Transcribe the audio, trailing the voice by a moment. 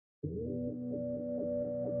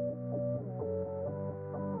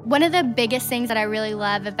One of the biggest things that I really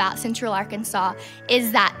love about Central Arkansas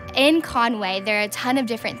is that in Conway, there are a ton of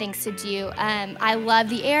different things to do. I love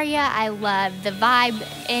the area, I love the vibe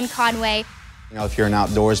in Conway. You know, if you're an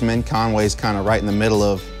outdoorsman, Conway's kind of right in the middle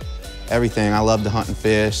of everything. I love to hunt and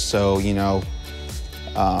fish, so, you know,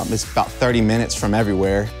 it's about 30 minutes from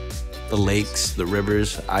everywhere. The lakes, the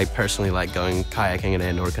rivers, I personally like going kayaking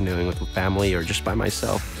and or canoeing with family or just by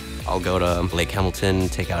myself. I'll go to Lake Hamilton,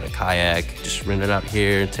 take out a kayak, just rent it out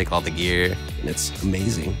here, take all the gear, and it's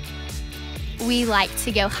amazing. We like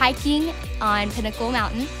to go hiking on Pinnacle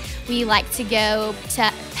Mountain. We like to go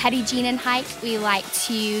to Petit Jean and hike. We like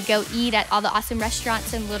to go eat at all the awesome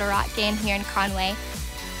restaurants in Little Rock and here in Conway.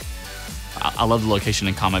 I love the location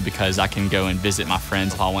in Conway because I can go and visit my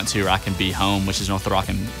friends if I want to, or I can be home, which is North Little Rock,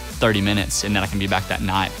 in 30 minutes, and then I can be back that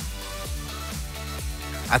night.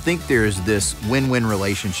 I think there's this win-win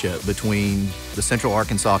relationship between the Central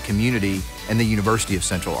Arkansas community and the University of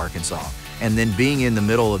Central Arkansas. And then being in the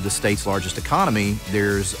middle of the state's largest economy,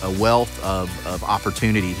 there's a wealth of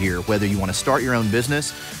opportunity here, whether you want to start your own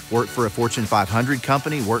business, work for a Fortune 500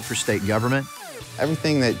 company, work for state government.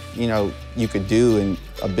 Everything that, you know, you could do in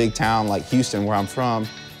a big town like Houston, where I'm from,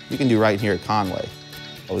 you can do right here at Conway.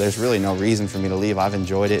 Well, there's really no reason for me to leave. I've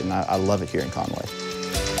enjoyed it, and I love it here in Conway.